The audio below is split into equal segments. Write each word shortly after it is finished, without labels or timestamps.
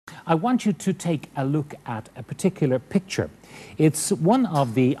I want you to take a look at a particular picture. It's one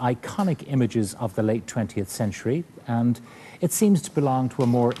of the iconic images of the late 20th century, and it seems to belong to a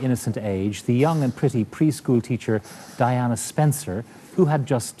more innocent age. The young and pretty preschool teacher Diana Spencer, who had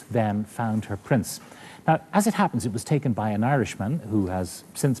just then found her prince. Now, as it happens, it was taken by an Irishman who has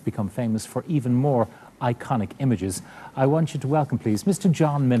since become famous for even more iconic images. I want you to welcome, please, Mr.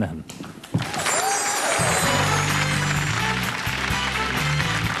 John Minihan.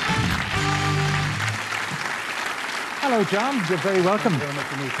 Hello, John. You're very welcome. Thank you very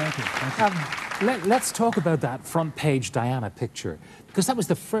much indeed. Thank you. Let's talk about that front page Diana picture, because that was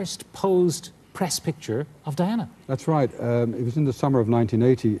the first posed press picture of Diana. That's right. It was in the summer of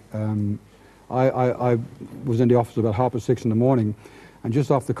 1980. I was in the office about 6:30 in the morning, and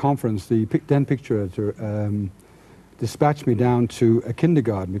just off the conference, the then picture editor dispatched me down to a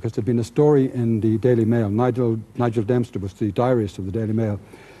kindergarten because there'd been a story in the Daily Mail. Nigel Dempster was the diarist of the Daily Mail,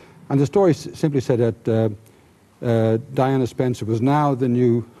 and the story simply said that Diana Spencer was now the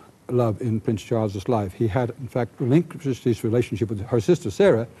new love in Prince Charles's life. He had, in fact, relinquished his relationship with her sister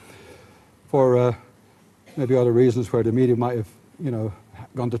Sarah for maybe other reasons where the media might have,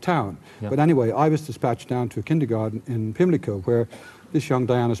 gone to town. Yep. But anyway, I was dispatched down to a kindergarten in Pimlico where this young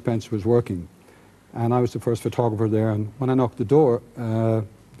Diana Spencer was working. And I was the first photographer there. And when I knocked the door,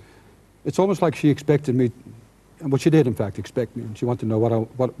 it's almost like she expected me. Well, she did, in fact, expect me. And she wanted to know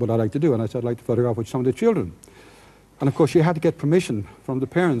what I'd like to do. And I said, I'd like to photograph with some of the children. And, of course, she had to get permission from the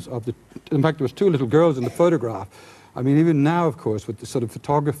parents of the... In fact, there was 2 little girls in the photograph. I mean, even now, of course, with the sort of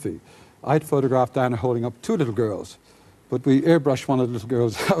photography, I'd photographed Diana holding up 2 little girls. But we airbrushed one of the little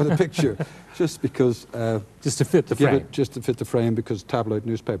girls out of the picture just because... just to fit the frame. Just to fit the frame because tabloid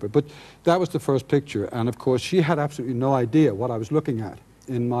newspaper. But that was the first picture. And, of course, she had absolutely no idea what I was looking at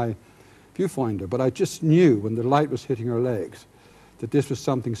in my viewfinder. But I just knew when the light was hitting her legs that this was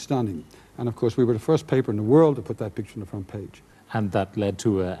something stunning. And, of course, we were the first paper in the world to put that picture on the front page. And that led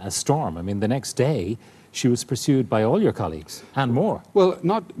to a storm. I mean, the next day, she was pursued by all your colleagues and more. Well,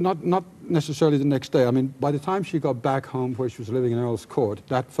 not necessarily the next day. I mean, by the time she got back home where she was living in Earl's Court,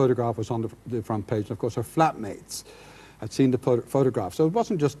 that photograph was on the front page. And, of course, her flatmates had seen the photograph. So it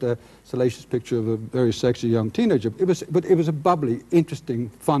wasn't just a salacious picture of a very sexy young teenager. But it was a bubbly, interesting,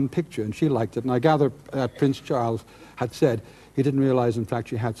 fun picture, and she liked it. And I gather Prince Charles had said he didn't realize, in fact,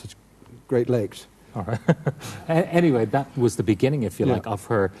 she had such great legs. All right. Anyway, that was the beginning, if you like, of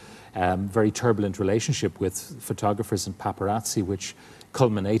her very turbulent relationship with photographers and paparazzi, which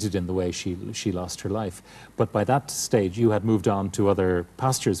culminated in the way she lost her life. But by that stage, you had moved on to other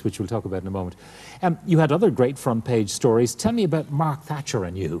pastures, which we'll talk about in a moment. You had other great front-page stories. Tell me about Mark Thatcher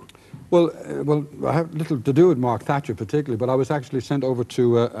and you. Well, I have little to do with Mark Thatcher particularly, but I was actually sent over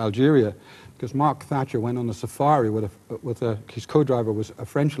to Algeria because Mark Thatcher went on a safari with his co-driver was a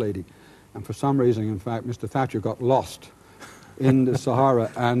French lady. And for some reason, in fact, Mr. Thatcher got lost in the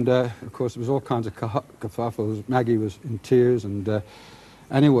Sahara. And, of course, there was all kinds of kerfuffles. Maggie was in tears. And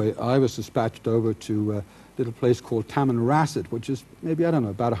anyway, I was dispatched over to a little place called Tamanrasset, which is maybe, I don't know,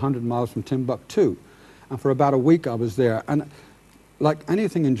 about 100 miles from Timbuktu. And for about a week I was there. And like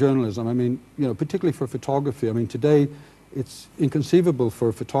anything in journalism, I mean, particularly for photography, I mean, today it's inconceivable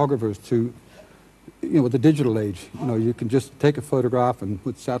for photographers to... with the digital age, you can just take a photograph and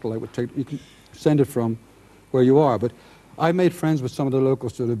with satellite, you can send it from where you are. But I made friends with some of the local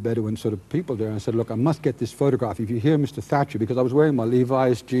sort of Bedouin sort of people there and I said, look, I must get this photograph. If you hear Mr. Thatcher, because I was wearing my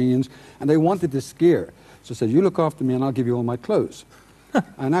Levi's jeans and they wanted this gear. So I said, you look after me and I'll give you all my clothes.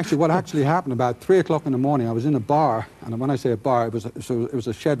 And actually what actually happened about 3 o'clock in the morning, I was in a bar, and when I say a bar, it was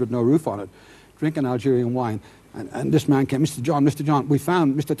a shed with no roof on it, drinking Algerian wine. And this man came, Mr. John, we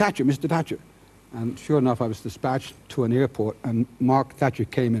found Mr. Thatcher. And sure enough, I was dispatched to an airport, and Mark Thatcher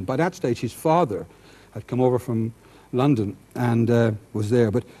came in. By that stage, his father had come over from London and was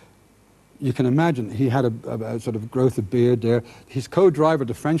there. But you can imagine, he had a sort of growth of beard there. His co-driver,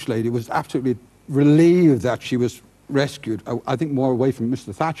 the French lady, was absolutely relieved that she was rescued. I think more away from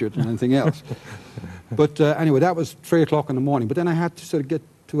Mr. Thatcher than anything else. But anyway, that was 3 o'clock in the morning. But then I had to sort of get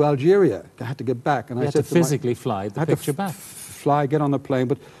to Algeria. I had to get back. And I had to physically fly the picture back. Get on the plane.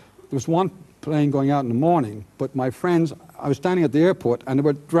 But there was one plane going out in the morning, but my friends, I was standing at the airport and they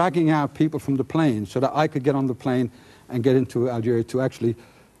were dragging out people from the plane so that I could get on the plane and get into Algeria to actually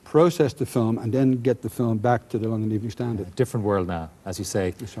process the film and then get the film back to the London Evening Standard. Different world now, as you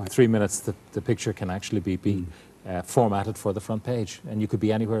say. That's right. 3 minutes, the picture can actually be formatted for the front page, and you could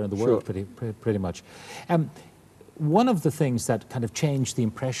be anywhere in the world pretty much. One of the things that kind of changed the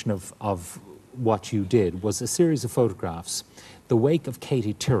impression of what you did was a series of photographs, The Wake of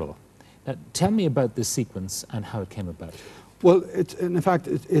Katie Tyrrell. Now, tell me about this sequence and how it came about. Well, in fact,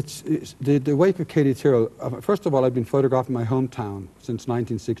 it's the wake of Katie Tyrrell. First of all, I've been photographing my hometown since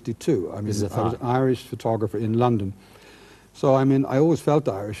 1962. I mean, I was an Irish photographer in London. So, I mean, I always felt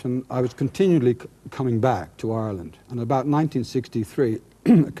Irish, and I was continually coming back to Ireland. And about 1963,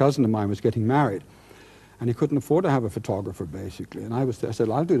 a cousin of mine was getting married, and he couldn't afford to have a photographer, basically. And I said,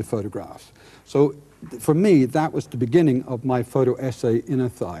 well, I'll do the photographs. So, for me, that was the beginning of my photo essay, Inner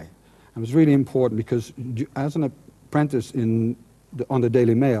Thigh. It was really important because as an apprentice on the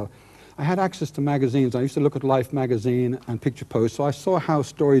Daily Mail, I had access to magazines. I used to look at Life magazine and Picture Post, so I saw how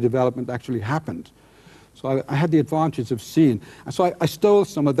story development actually happened. So I had the advantage of seeing. And so I stole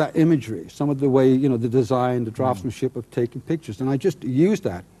some of that imagery, some of the way, you know, the design, the draftsmanship of taking pictures, and I just used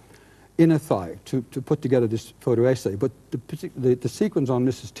that Inner Thigh to put together this photo essay. But the sequence on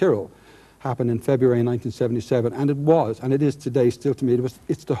Mrs. Tyrrell happened in February 1977, and it was, and it is today still to me,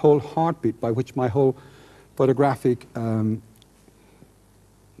 it's the whole heartbeat by which my whole photographic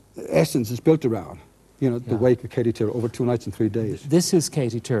essence is built around, you know, the wake of Katie Tyrrell over 2 nights and 3 days. This is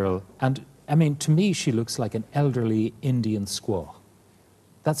Katie Tyrrell, and I mean, to me, she looks like an elderly Indian squaw.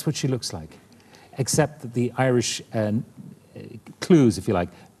 That's what she looks like, except that the Irish clues, if you like,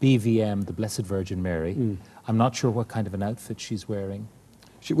 BVM, the Blessed Virgin Mary. I'm not sure what kind of an outfit she's wearing.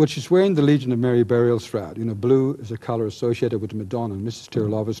 Well, she's wearing the Legion of Mary burial shroud. You know, blue is a colour associated with the Madonna, and Mrs.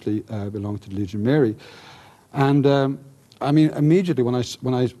 Tyrrell obviously belonged to the Legion of Mary. And I mean, immediately when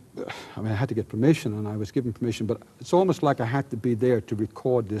I had to get permission, and I was given permission, but it's almost like I had to be there to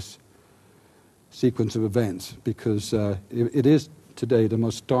record this sequence of events, because it is today the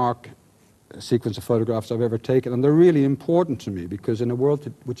most stark sequence of photographs I've ever taken, and they're really important to me, because in a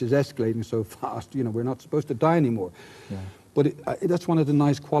world which is escalating so fast, you know, we're not supposed to die anymore. Yeah. But that's one of the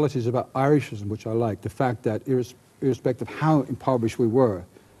nice qualities about Irishism, which I like, the fact that irrespective of how impoverished we were,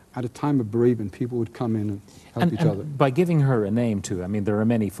 at a time of bereavement, people would come in and help each other. By giving her a name too, I mean, there are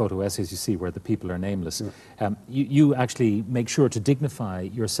many photo essays you see where the people are nameless. Yeah. You actually make sure to dignify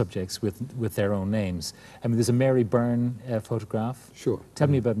your subjects with their own names. I mean, there's a Mary Byrne photograph. Sure. Tell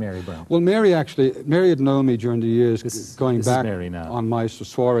me about Mary Byrne. Well, Mary had known me during the years going back on my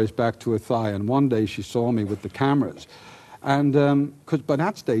soirees back to her thigh, and one day she saw me with the cameras. And because by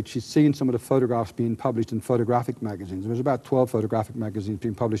that stage she'd seen some of the photographs being published in photographic magazines. There was about 12 photographic magazines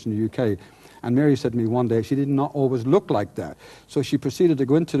being published in the UK. And Mary said to me one day she did not always look like that. So she proceeded to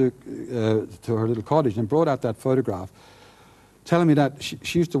go into to her little cottage and brought out that photograph, telling me that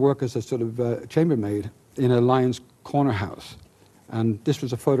she used to work as a sort of chambermaid in a Lyons Corner house. And this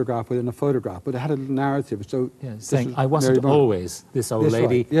was a photograph within a photograph, but it had a little narrative. So yeah, saying, I wasn't always this old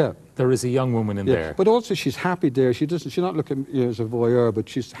lady. Right, yeah. There is a young woman in there. But also she's happy there. She's not looking as a voyeur, but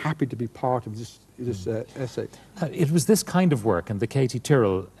she's happy to be part of this essay. It was this kind of work, and the Katie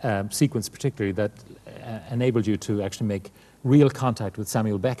Tyrrell sequence particularly, that enabled you to actually make real contact with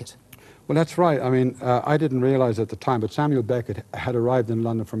Samuel Beckett. Well, that's right. I mean, I didn't realize at the time, but Samuel Beckett had arrived in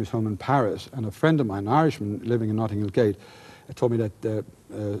London from his home in Paris, and a friend of mine, an Irishman living in Notting Hill Gate, told me that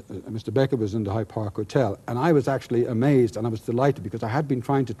Mr. Beckett was in the Hyde Park Hotel, and I was actually amazed, and I was delighted, because I had been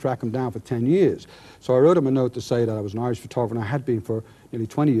trying to track him down for 10 years. So I wrote him a note to say that I was an Irish photographer, and I had been for nearly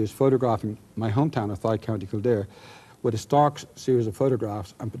 20 years photographing my hometown of Thigh, County Kildare, with a stark series of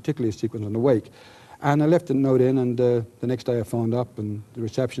photographs, and particularly a sequence on the wake. And I left a note in, and the next day I phoned up, and the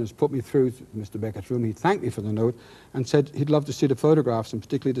receptionist put me through to Mr. Beckett's room. He thanked me for the note and said he'd love to see the photographs, and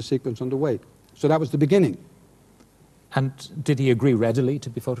particularly the sequence on the wake. So that was the beginning. And did he agree readily to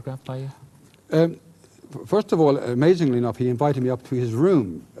be photographed by you? First of all, amazingly enough, he invited me up to his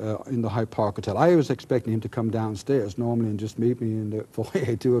room in the Hyde Park Hotel. I was expecting him to come downstairs normally and just meet me in the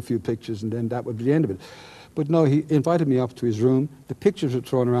foyer, do a few pictures, and then that would be the end of it. But no, he invited me up to his room. The pictures were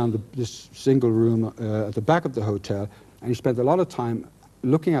thrown around this single room at the back of the hotel, and he spent a lot of time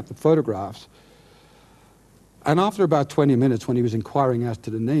looking at the photographs. And after about 20 minutes, when he was inquiring as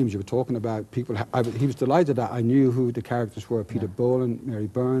to the names you were talking about, people, he was delighted that I knew who the characters were: Peter Boland, Mary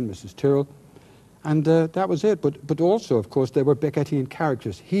Byrne, Mrs. Tyrrell. And that was it. But also, of course, there were Beckettian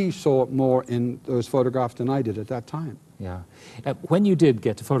characters. He saw more in those photographs than I did at that time. Yeah. When you did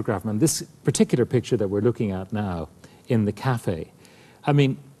get to photograph him, and this particular picture that we're looking at now in the cafe, I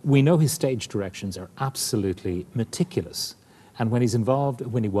mean, we know his stage directions are absolutely meticulous. And when he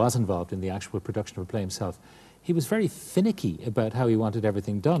was involved in the actual production of a play himself, he was very finicky about how he wanted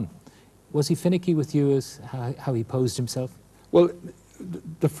everything done. Was he finicky with you as how he posed himself? Well,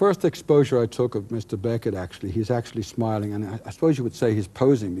 the first exposure I took of Mr. Beckett, actually, he's actually smiling, and I suppose you would say he's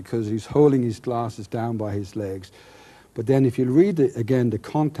posing, because he's holding his glasses down by his legs. But then if you read, again, the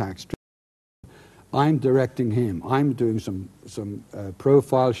context, I'm directing him. I'm doing some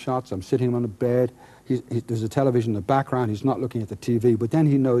profile shots. I'm sitting on a bed. there's a television in the background, he's not looking at the TV, but then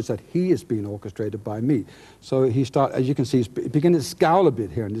he knows that he is being orchestrated by me. So as you can see, he's beginning to scowl a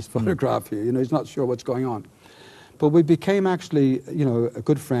bit here in this photograph here. You know, he's not sure what's going on. But we became actually, you know,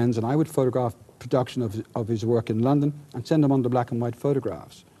 good friends, and I would photograph production of his work in London and send him on the black and white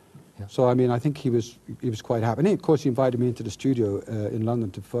photographs. Yeah. So, I mean, I think he was quite happy. And of course, he invited me into the studio in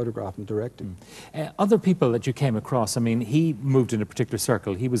London to photograph and direct him. Other people that you came across, I mean, he moved in a particular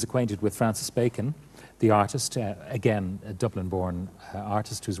circle. He was acquainted with Francis Bacon, the artist, again, a Dublin-born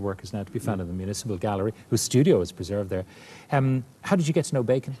artist whose work is now to be found in the Municipal Gallery, whose studio is preserved there. How did you get to know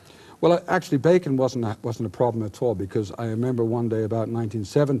Bacon? Well, actually, Bacon wasn't a problem at all, because I remember one day about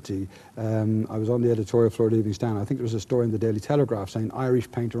 1970, I was on the editorial floor at Evening Standard. I think there was a story in the Daily Telegraph saying Irish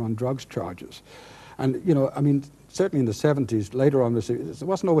painter on drugs charges. And, you know, I mean, certainly in the 70s, later on, it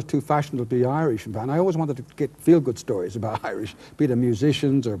wasn't always too fashionable to be Irish. And I always wanted to get feel-good stories about Irish, be they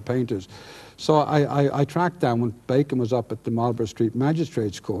musicians or painters. So I tracked down when Bacon was up at the Marlborough Street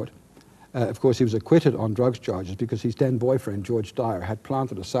Magistrates Court. Of course, he was acquitted on drugs charges because his then boyfriend, George Dyer, had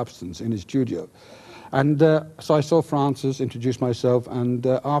planted a substance in his studio. And so I saw Francis, introduced myself, and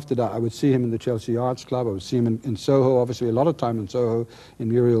after that I would see him in the Chelsea Arts Club. I would see him in Soho, obviously a lot of time in Soho, in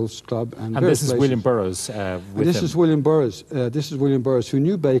Muriel's Club. And this is William Burroughs with this him. is William Burroughs. This is William Burroughs, who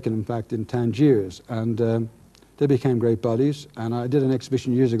knew Bacon, in fact, in Tangiers. And they became great buddies, and I did an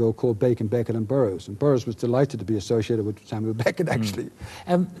exhibition years ago called Bacon, Beckett and Burroughs, and Burroughs was delighted to be associated with Samuel Beckett, actually.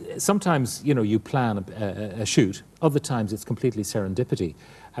 Sometimes, you know, you plan a shoot, other times it's completely serendipity.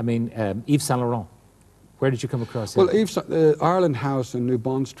 I mean, Yves Saint Laurent, where did you come across him? Well, Yves, Ireland House in New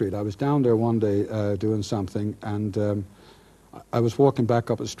Bond Street, I was down there one day doing something, and I was walking back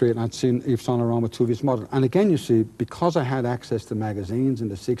up the street and I'd seen Yves Saint Laurent with two of his models. And again, you see, because I had access to magazines in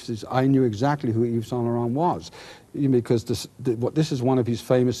the 60s, I knew exactly who Yves Saint Laurent was. Because this is one of his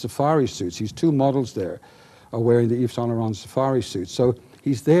famous safari suits. His two models there are wearing the Yves Saint Laurent safari suit. So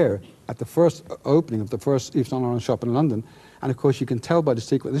he's there at the first opening of the first Yves Saint Laurent shop in London. And of course, you can tell by the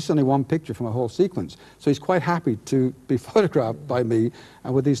sequence, this is only one picture from a whole sequence. So he's quite happy to be photographed by me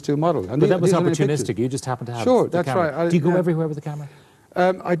and with these two models. And but that was opportunistic. You just happened to have Sure, the that's camera. right. Do you go everywhere with the camera?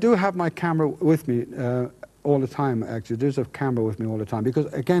 I do have my camera with me all the time, actually. There's a camera with me all the time.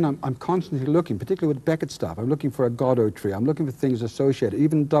 Because, again, I'm constantly looking, particularly with Beckett stuff. I'm looking for a Godot tree. I'm looking for things associated.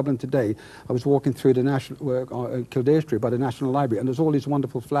 Even in Dublin today, I was walking through the Kildare Street by the National Library, and there's all these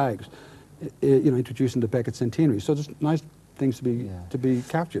wonderful flags, you know, introducing the Beckett centenary. So there's nice things to be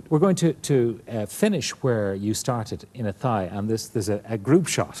captured. We're going to finish where you started in Athy, and there's a group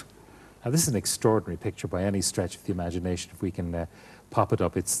shot. Now, this is an extraordinary picture by any stretch of the imagination, if we can pop it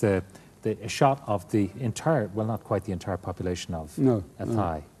up. It's a shot of the entire, well, not quite the entire population of Athy.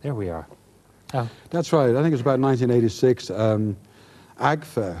 No. There we are. Oh. That's right. I think it's about 1986.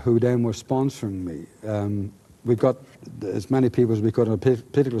 AGFA, who then were sponsoring me, we got as many people as we could on a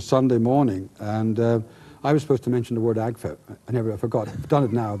particular Sunday morning, and I was supposed to mention the word AGFA. I forgot. I've done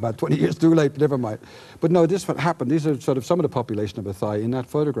it now, about 20 years too late, but never mind. But no, this what happened. These are sort of some of the population of Athy in that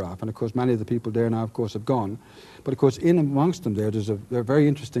photograph. And of course, many of the people there now, of course, have gone. But of course, in amongst them there's a very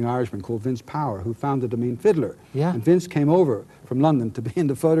interesting Irishman called Vince Power, who founded the Mean Fiddler. Yeah. And Vince came over from London to be in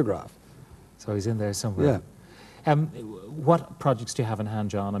the photograph. So he's in there somewhere. Yeah. What projects do you have in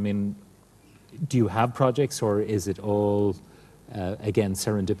hand, John? I mean, do you have projects, or is it all... again,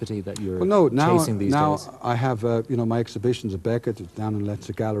 serendipity that you're chasing these days? Now I have, you know, my exhibitions at Beckett, it's down in Let's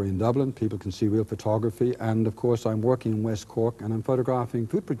Gallery in Dublin. People can see real photography. And, of course, I'm working in West Cork, and I'm photographing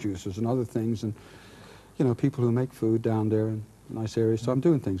food producers and other things, and, you know, people who make food down there in nice areas. So I'm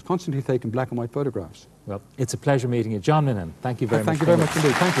doing things, constantly taking black and white photographs. Well, it's a pleasure meeting you. John Minihan, thank you very much. Thank you very much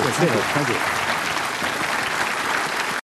indeed. Thank you. Thank you.